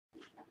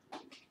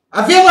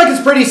I feel like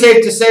it's pretty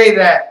safe to say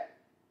that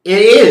it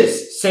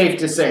is safe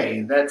to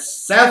say that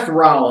Seth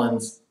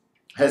Rollins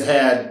has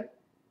had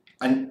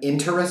an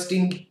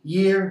interesting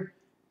year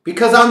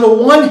because on the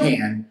one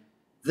hand,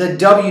 the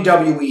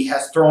WWE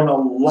has thrown a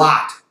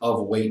lot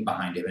of weight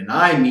behind him, and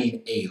I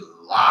mean a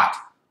lot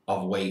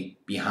of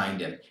weight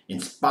behind him. In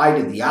spite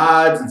of the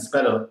odds, in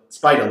spite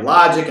of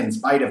logic, in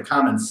spite of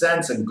common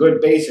sense and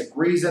good basic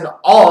reason,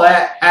 all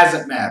that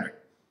hasn't mattered.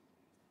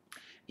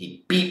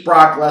 He beat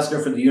Brock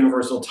Lesnar for the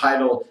Universal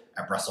title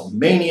at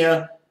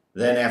WrestleMania.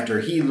 Then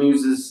after he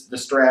loses the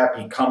strap,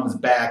 he comes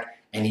back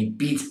and he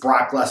beats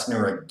Brock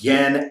Lesnar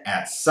again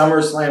at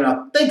SummerSlam.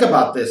 Now think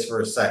about this for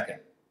a second.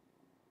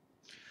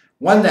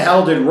 When the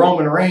hell did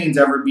Roman Reigns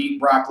ever beat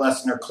Brock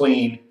Lesnar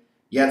clean?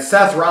 Yet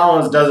Seth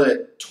Rollins does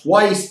it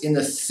twice in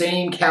the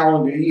same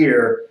calendar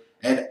year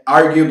at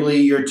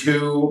arguably your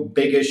two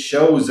biggest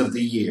shows of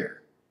the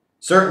year.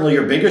 Certainly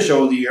your biggest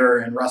show of the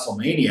year in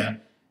WrestleMania.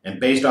 And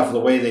based off of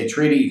the way they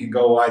treat it, you can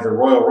go either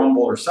Royal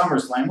Rumble or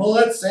SummerSlam. Well,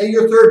 let's say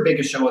your third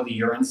biggest show of the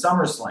year in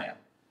SummerSlam.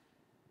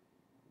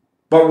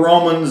 But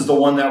Roman's the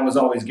one that was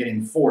always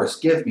getting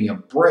forced. Give me a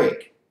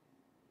break.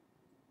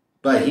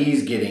 But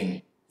he's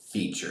getting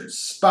featured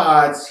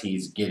spots.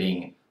 He's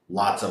getting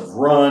lots of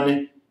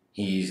run.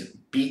 He's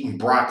beaten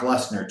Brock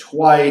Lesnar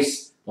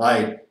twice.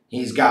 Like,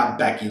 he's got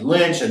Becky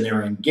Lynch and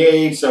they're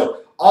engaged.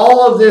 So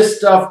all of this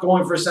stuff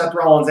going for Seth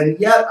Rollins. And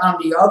yet,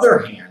 on the other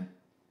hand,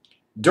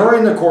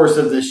 during the course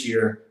of this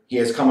year, he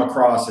has come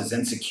across as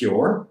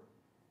insecure,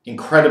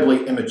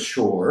 incredibly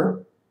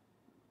immature,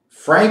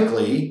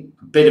 frankly,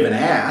 a bit of an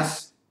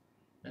ass.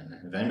 And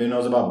if anybody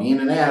knows about being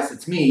an ass,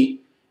 it's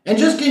me. And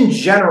just in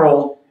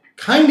general,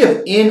 kind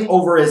of in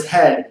over his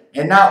head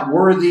and not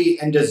worthy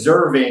and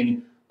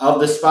deserving of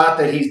the spot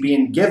that he's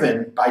being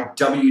given by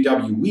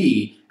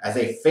WWE as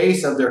a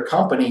face of their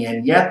company,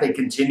 and yet they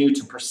continue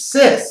to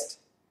persist.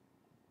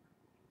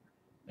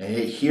 And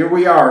here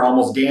we are,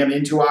 almost damn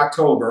into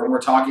October, and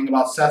we're talking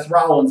about Seth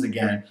Rollins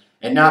again.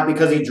 And not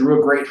because he drew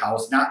a great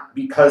house, not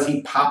because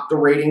he popped the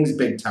ratings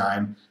big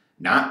time,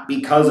 not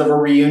because of a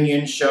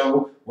reunion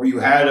show where you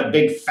had a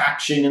big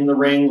faction in the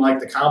ring like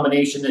the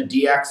combination of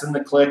DX and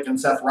the Clique, and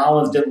Seth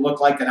Rollins didn't look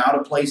like an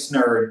out-of-place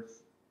nerd.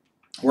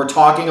 We're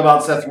talking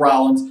about Seth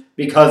Rollins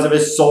because of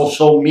his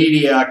social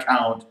media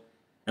account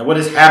and what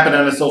has happened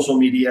on his social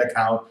media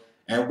account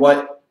and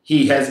what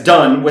he has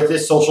done with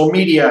his social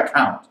media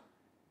account.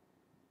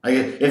 Like,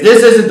 if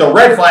this isn't the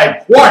red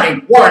flag,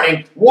 warning,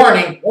 warning,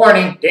 warning,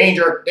 warning,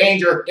 danger,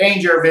 danger,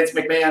 danger, Vince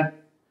McMahon,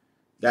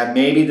 that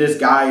maybe this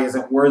guy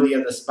isn't worthy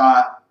of the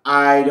spot,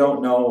 I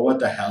don't know what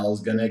the hell is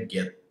going to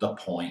get the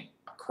point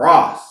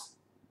across.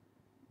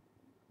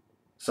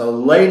 So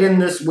late in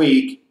this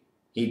week,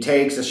 he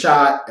takes a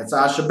shot at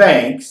Sasha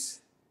Banks.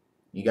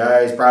 You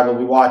guys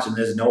probably watching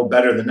this know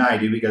better than I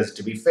do because,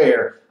 to be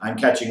fair, I'm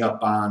catching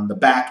up on the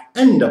back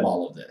end of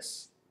all of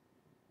this.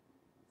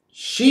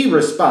 She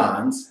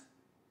responds.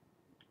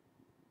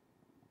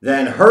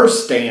 Then her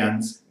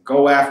stans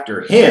go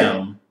after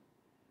him.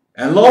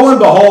 And lo and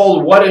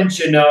behold, wouldn't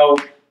you know,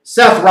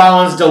 Seth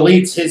Rollins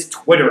deletes his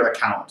Twitter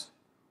account.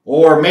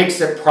 Or makes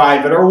it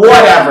private, or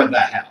whatever the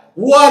hell.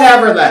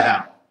 Whatever the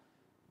hell.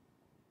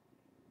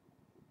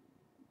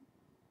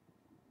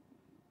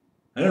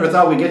 I never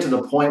thought we'd get to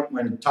the point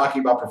when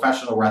talking about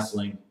professional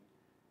wrestling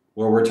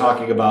where we're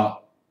talking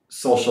about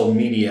social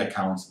media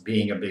accounts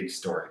being a big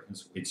story.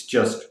 It's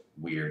just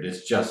weird.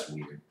 It's just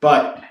weird.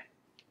 But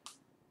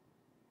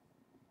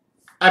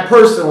I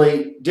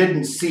personally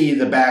didn't see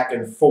the back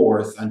and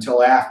forth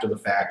until after the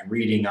fact,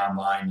 reading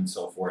online and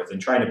so forth,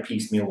 and trying to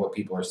piecemeal what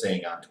people are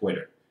saying on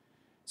Twitter.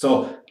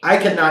 So I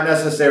cannot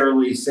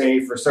necessarily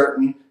say for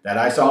certain that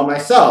I saw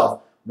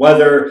myself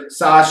whether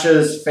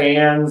Sasha's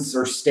fans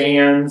or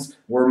stans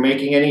were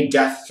making any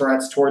death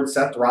threats towards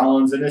Seth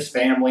Rollins and his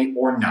family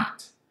or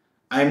not.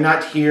 I'm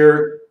not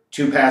here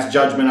to pass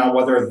judgment on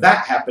whether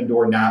that happened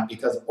or not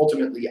because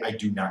ultimately I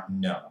do not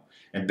know.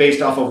 And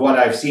based off of what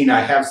I've seen, I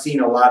have seen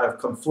a lot of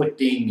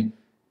conflicting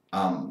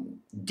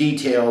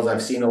details.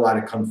 I've seen a lot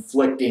of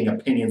conflicting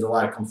opinions, a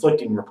lot of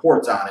conflicting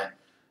reports on it.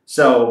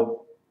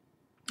 So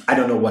I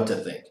don't know what to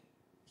think.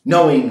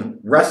 Knowing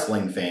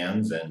wrestling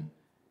fans and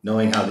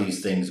knowing how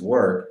these things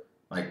work,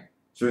 like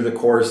through the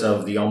course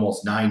of the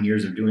almost 9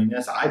 years of doing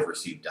this, I've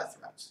received death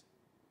threats.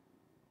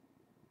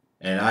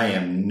 And I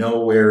am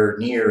nowhere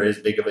near as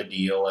big of a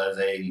deal as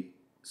a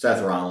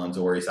Seth Rollins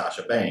or a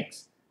Sasha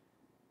Banks.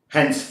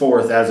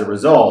 Henceforth, as a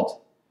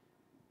result,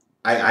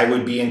 I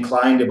would be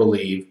inclined to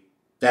believe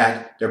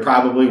that there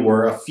probably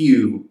were a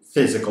few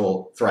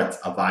physical threats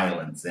of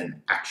violence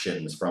and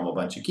actions from a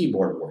bunch of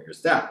keyboard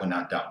warriors. That would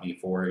not doubt me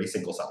for a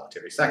single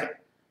solitary second.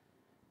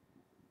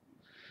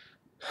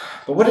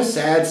 But what a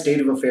sad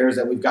state of affairs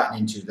that we've gotten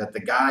into, that the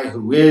guy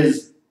who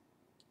is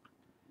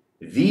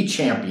the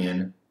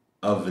champion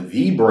of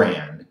the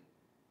brand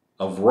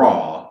of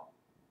Raw,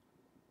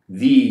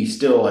 the,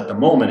 still at the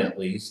moment at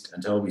least,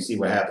 until we see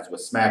what happens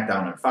with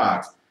SmackDown and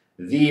Fox,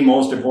 the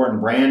most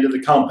important brand of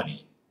the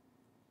company,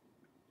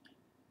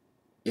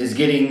 is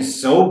getting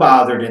so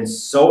bothered and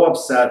so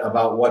upset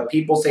about what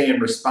people say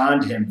and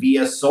respond to him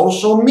via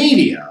social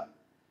media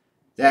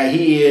that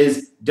he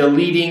is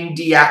deleting,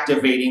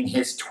 deactivating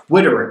his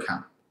Twitter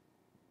account.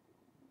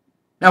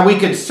 Now, we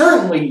could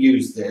certainly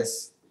use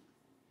this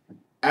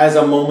as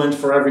a moment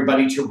for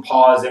everybody to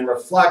pause and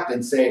reflect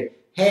and say,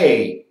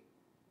 hey,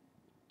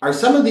 are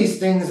some of these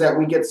things that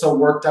we get so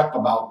worked up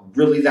about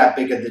really that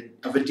big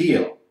of a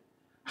deal?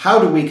 How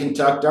do we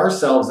conduct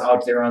ourselves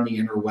out there on the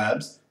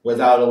interwebs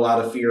without a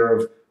lot of fear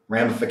of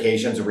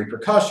ramifications or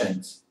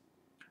repercussions?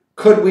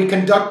 Could we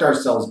conduct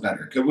ourselves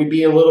better? Could we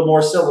be a little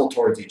more civil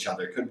towards each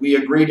other? Could we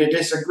agree to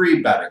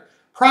disagree better?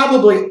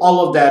 Probably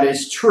all of that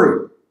is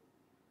true.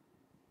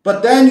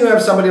 But then you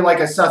have somebody like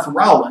a Seth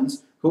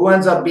Rollins who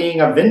ends up being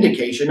a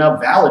vindication, a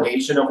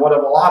validation of what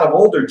a lot of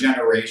older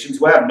generations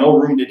who have no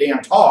room to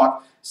damn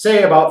talk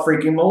say about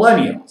freaking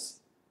millennials.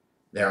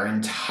 They're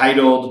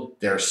entitled,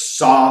 they're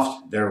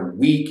soft, they're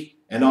weak,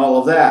 and all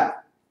of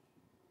that.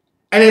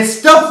 And it's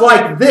stuff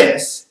like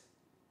this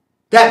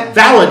that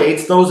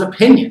validates those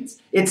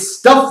opinions. It's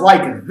stuff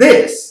like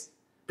this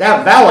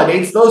that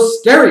validates those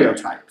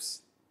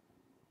stereotypes.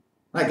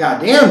 Like,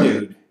 goddamn,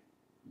 dude,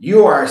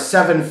 you are a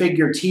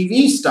 7-figure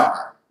TV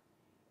star.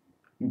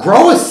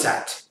 Grow a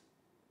set.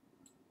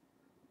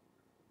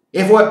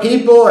 If what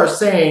people are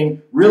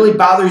saying really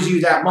bothers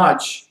you that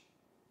much,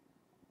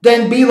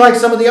 then be like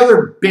some of the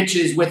other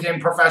bitches within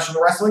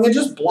professional wrestling and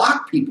just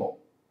block people.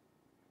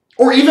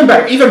 Or even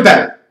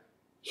better.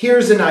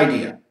 Here's an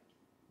idea.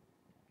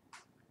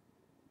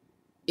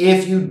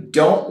 If you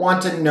don't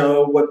want to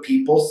know what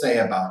people say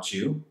about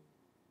you,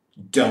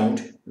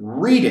 don't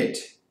read it.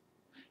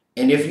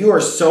 And if you are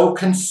so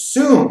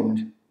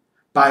consumed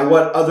by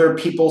what other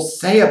people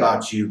say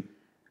about you,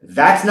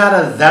 that's not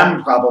a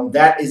them problem,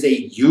 that is a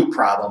you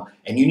problem,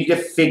 and you need to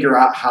figure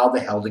out how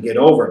the hell to get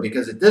over it.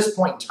 Because at this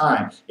point in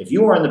time, if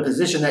you are in the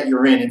position that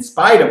you're in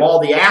spite of all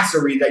the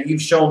assery that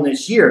you've shown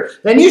this year,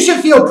 then you should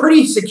feel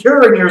pretty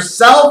secure in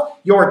yourself,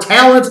 your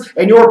talents,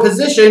 and your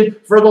position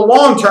for the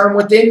long term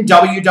within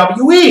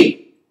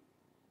WWE.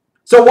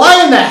 So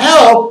why in the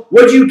hell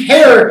would you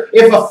care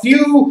if a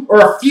few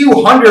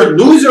hundred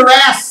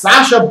loser-ass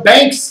Sasha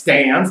Banks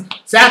stans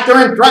sat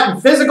there and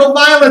threatened physical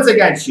violence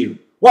against you?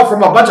 What,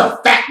 from a bunch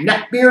of fat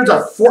neckbeards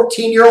of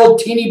 14-year-old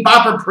teeny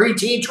bopper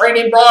preteen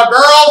training bra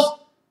girls?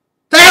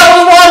 The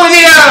hell is wrong with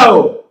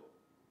you?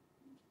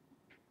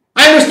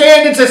 I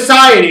understand in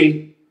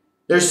society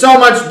there's so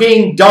much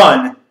being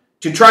done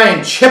to try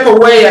and chip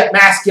away at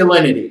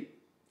masculinity.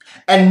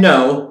 And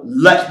no,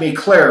 let me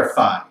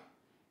clarify.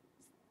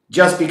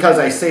 Just because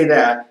I say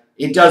that,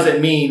 it doesn't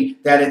mean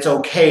that it's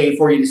okay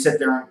for you to sit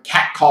there and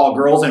catcall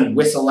girls and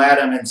whistle at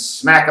them and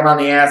smack them on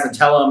the ass and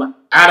tell them,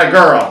 "Atta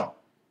girl."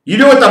 You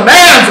do it the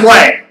man's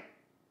way.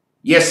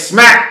 You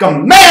smack the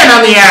man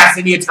on the ass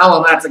and you tell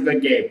him that's a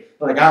good game.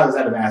 Like, how is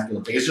that a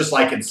masculine thing? It's just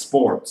like in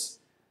sports.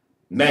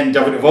 Men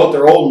devote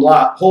their whole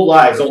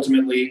lives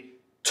ultimately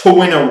to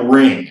win a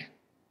ring.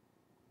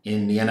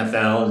 In the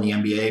NFL, in the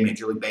NBA,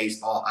 Major League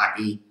Baseball,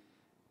 hockey,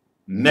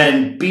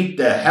 men beat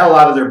the hell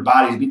out of their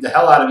bodies, beat the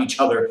hell out of each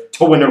other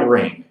to win a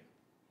ring.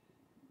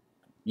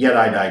 Yet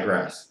I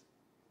digress.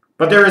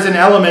 But there is an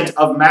element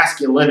of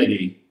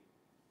masculinity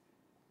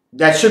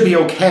that should be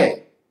okay.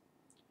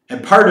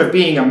 And part of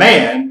being a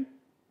man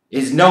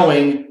is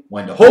knowing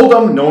when to hold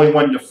them, knowing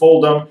when to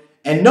fold them,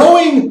 and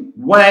knowing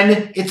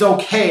when it's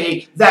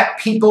okay that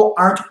people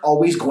aren't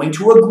always going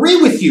to agree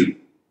with you.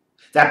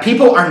 That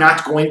people are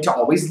not going to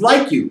always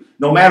like you.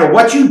 No matter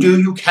what you do,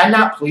 you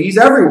cannot please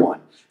everyone.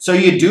 So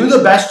you do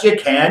the best you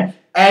can,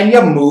 and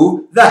you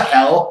move the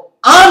hell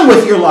on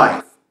with your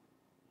life.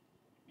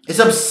 This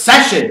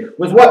obsession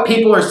with what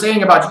people are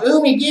saying about you.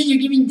 Oh my God,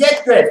 you're giving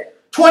death threats.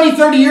 20,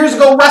 30 years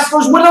ago,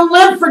 wrestlers wouldn't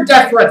live for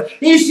death threats.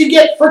 They used to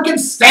get freaking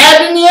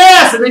stabbed in the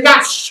ass and they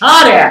got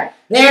shot at.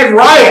 They had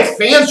riots,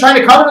 fans trying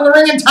to come into the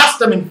ring and test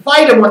them and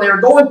fight them when they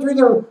were going through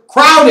the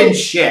crowd and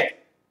shit.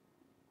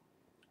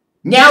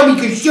 Now,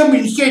 because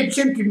somebody said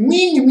something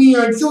mean to me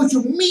on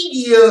social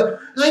media,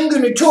 I'm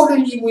going to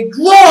totally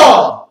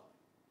withdraw.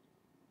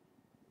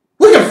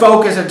 We can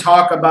focus and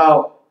talk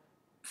about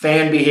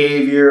fan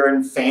behavior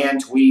and fan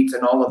tweets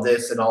and all of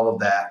this and all of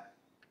that.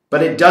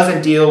 But it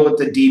doesn't deal with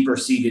the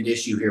deeper-seated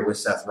issue here with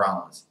Seth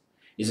Rollins.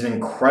 He's an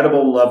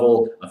incredible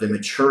level of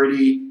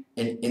immaturity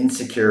and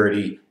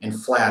insecurity and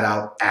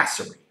flat-out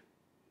assery.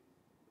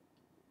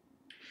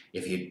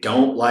 If you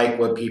don't like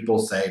what people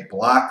say,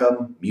 block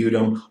them, mute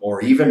them,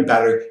 or even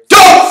better,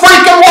 don't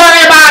freaking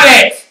worry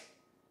about it!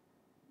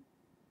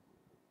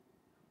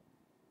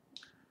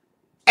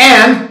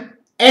 And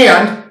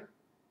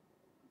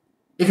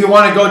if you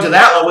want to go to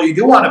that level, you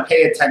do want to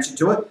pay attention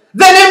to it,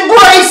 then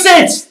embrace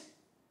it!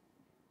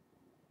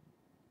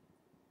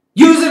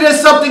 Use it as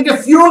something to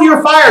fuel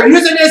your fire.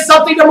 Use it as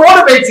something to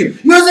motivate you.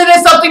 Use it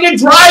as something to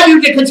drive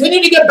you to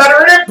continue to get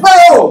better and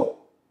improve.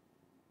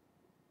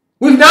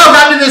 We've now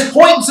gotten to this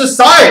point in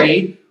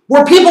society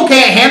where people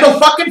can't handle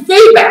fucking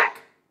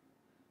feedback.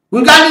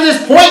 We've gotten to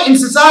this point in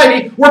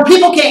society where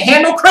people can't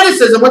handle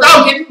criticism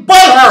without getting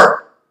butthurt.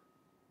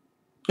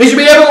 You should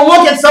be able to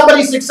look at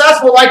somebody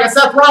successful like a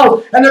Seth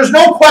Rollins, and there's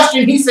no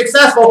question he's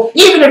successful,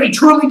 even if he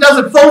truly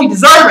doesn't fully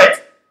deserve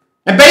it.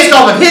 And based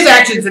off of his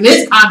actions and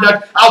his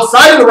conduct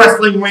outside of the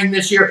wrestling ring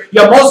this year,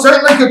 you most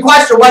certainly could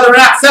question whether or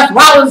not Seth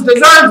Rollins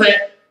deserves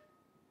it.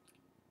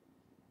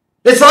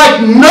 It's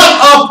like, nut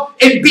up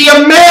and be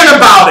a man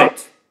about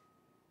it.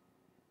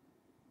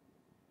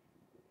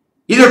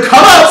 Either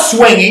come out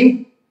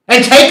swinging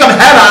and take them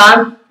head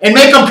on and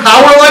make them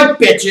cower like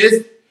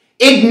bitches,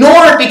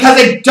 ignore it because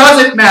it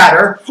doesn't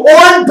matter,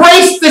 or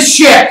embrace the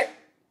shit.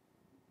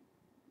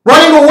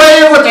 Running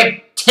away with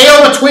a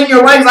tail between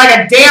your legs like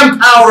a damn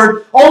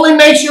coward only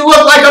makes you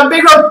look like a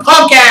bigger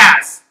punk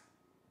ass.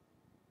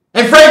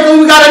 And frankly,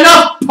 we got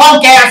enough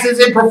punk asses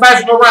in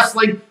professional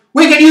wrestling.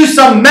 We could use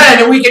some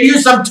men and we could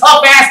use some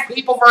tough ass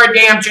people for a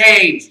damn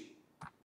change.